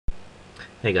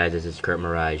Hey guys, this is Kurt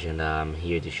Mirage, and I'm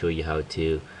here to show you how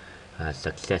to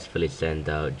successfully send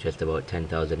out just about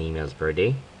 10,000 emails per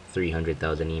day,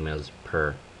 300,000 emails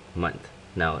per month.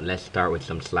 Now, let's start with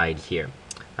some slides here.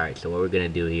 Alright, so what we're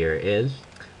going to do here is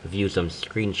view some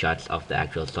screenshots of the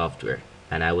actual software,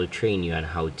 and I will train you on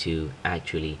how to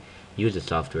actually use the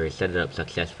software, set it up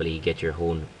successfully, get your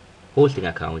own hosting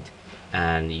account,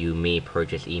 and you may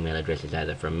purchase email addresses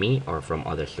either from me or from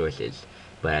other sources,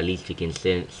 but at least you can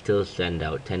still send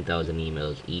out 10,000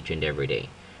 emails each and every day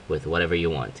with whatever you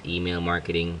want. Email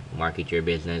marketing, market your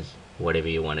business, whatever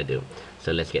you want to do.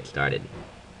 So let's get started.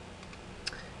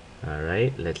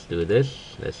 Alright, let's do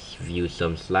this. Let's view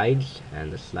some slides,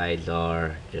 and the slides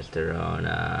are just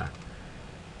around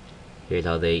here's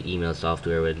how the email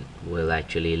software will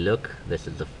actually look. This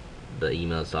is the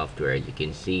email software. As you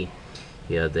can see,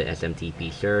 you have the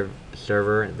SMTP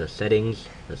server, the settings,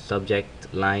 the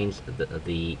subject lines,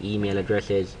 the email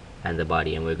addresses, and the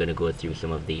body, and we're going to go through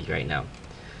some of these right now.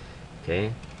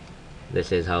 Okay,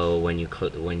 this is how when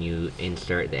you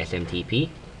insert the SMTP,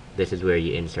 this is where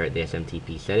you insert the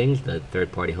SMTP settings, the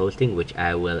third-party hosting, which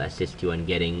I will assist you on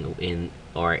getting in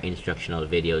our instructional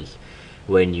videos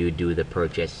when you do the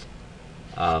purchase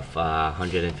of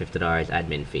 $150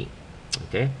 admin fee.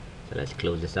 Okay, so let's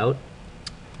close this out.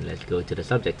 Let's go to the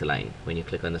subject line. When you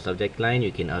click on the subject line,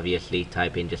 you can obviously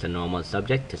type in just a normal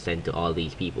subject to send to all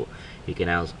these people. You can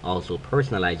also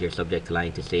personalize your subject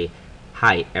line to say,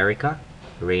 "Hi Erica,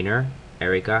 Rainer,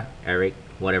 Erica, Eric,"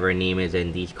 whatever name is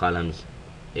in these columns,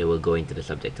 it will go into the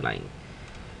subject line.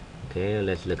 Okay,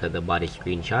 let's look at the body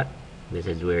screenshot. This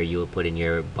is where you will put in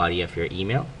your body of your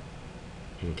email.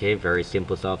 Okay, very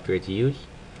simple software to use.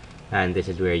 And this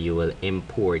is where you will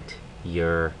import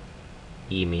your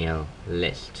email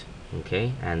list.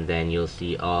 Okay, and then you'll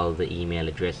see all the email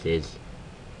addresses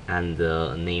and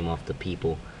the name of the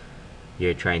people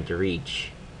you're trying to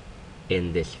reach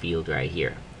in this field right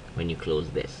here when you close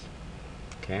this.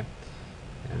 Okay,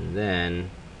 and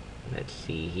then let's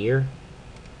see here,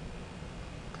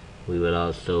 we will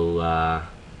also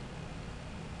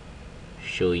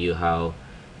show you how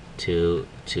to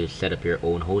set up your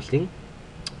own hosting.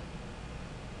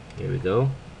 Here we go.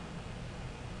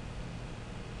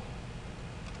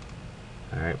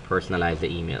 Alright, personalize the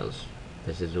emails.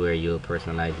 This is where you'll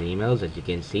personalize the emails. As you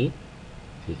can see,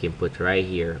 you can put right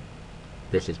here,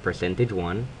 this is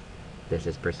 %1, this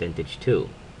is %2,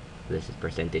 this is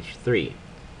 %3.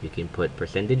 You can put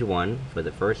 %1 for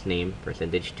the first name,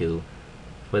 %2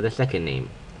 for the second name,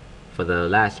 for the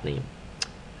last name,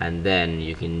 and then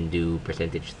you can do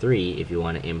 %3 if you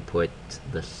want to input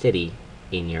the city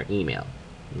in your email.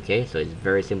 Okay, so it's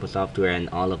very simple software, and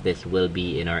all of this will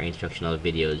be in our instructional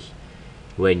videos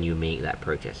when you make that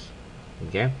purchase.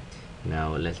 Okay,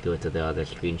 now let's go to the other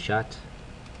screenshot.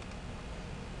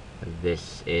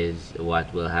 This is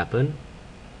what will happen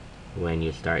when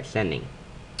you start sending.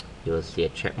 You'll see a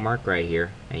check mark right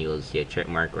here, and you'll see a check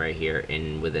mark right here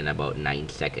within about 9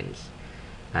 seconds,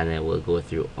 and then we'll go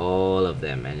through all of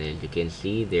them. And as you can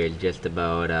see, there's just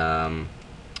about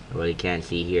well, you can't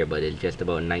see here, but it's just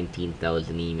about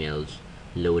 19,000 emails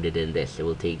loaded in this. It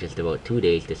will take just about 2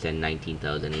 days to send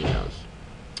 19,000 emails.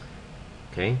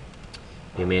 Okay,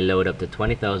 you may load up to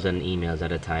 20,000 emails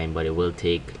at a time, but it will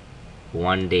take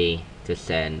 1 day to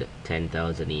send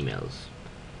 10,000 emails.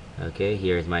 Okay,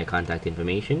 here's my contact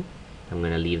information. I'm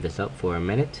going to leave this up for a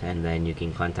minute, and then you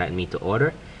can contact me to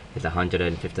order. It's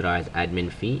 $150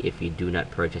 admin fee if you do not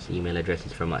purchase email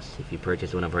addresses from us. If you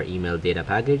purchase one of our email data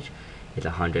package, it's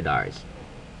 $100.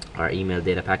 Our email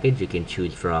data package, you can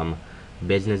choose from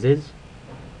businesses,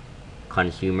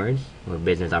 consumers, or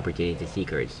business opportunity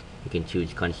seekers. You can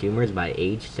choose consumers by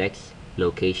age, sex,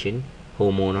 location,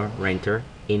 homeowner, renter,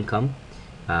 income.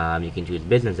 You can choose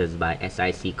businesses by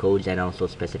SIC codes and also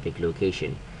specific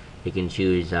location. You can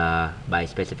choose by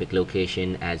specific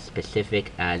location as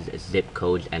specific as zip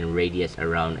codes and radius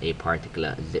around a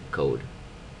particular zip code.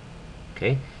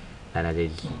 Okay, and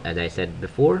as I said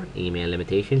before, email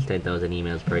limitations, 10,000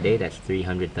 emails per day. That's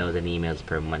 300,000 emails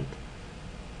per month.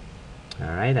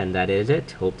 Alright, and that is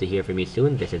it. Hope to hear from you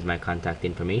soon. This is my contact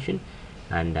information,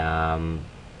 and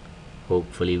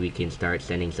hopefully we can start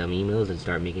sending some emails and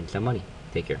start making some money.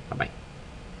 Take care. Bye bye.